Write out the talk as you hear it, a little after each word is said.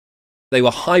They were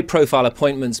high-profile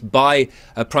appointments by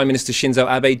Prime Minister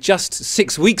Shinzo Abe just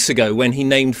 6 weeks ago when he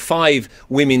named 5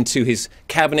 women to his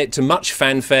cabinet to much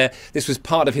fanfare. This was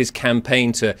part of his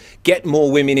campaign to get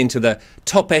more women into the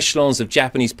top echelons of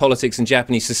Japanese politics and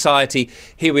Japanese society.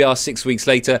 Here we are 6 weeks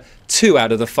later, 2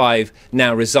 out of the 5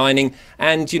 now resigning.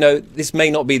 And, you know, this may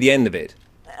not be the end of it.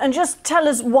 And just tell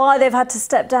us why they've had to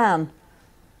step down.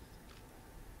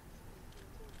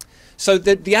 So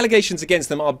the allegations against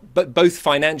them are both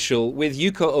financial. With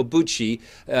Yuko Obuchi,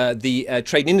 the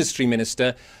Trade and Industry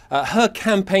Minister, her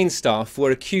campaign staff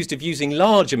were accused of using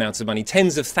large amounts of money,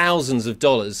 tens of thousands of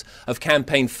dollars of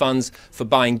campaign funds for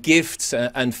buying gifts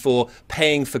and for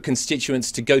paying for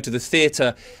constituents to go to the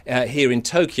theatre here in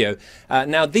Tokyo.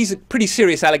 Now, these are pretty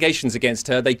serious allegations against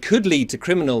her. They could lead to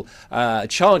criminal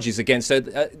charges against her.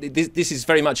 This is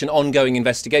very much an ongoing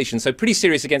investigation, so pretty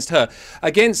serious against her.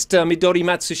 Against Midori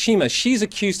Matsushima, she's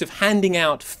accused of handing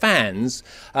out fans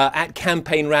at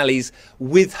campaign rallies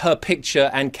with her picture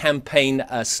and campaign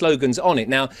slogans on it.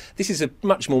 Now, this is a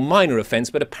much more minor offence,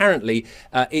 but apparently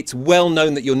it's well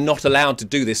known that you're not allowed to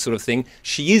do this sort of thing.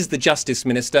 She is the Justice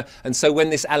Minister, and so when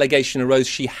this allegation arose,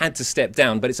 she had to step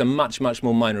down, but it's a much, much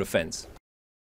more minor offence.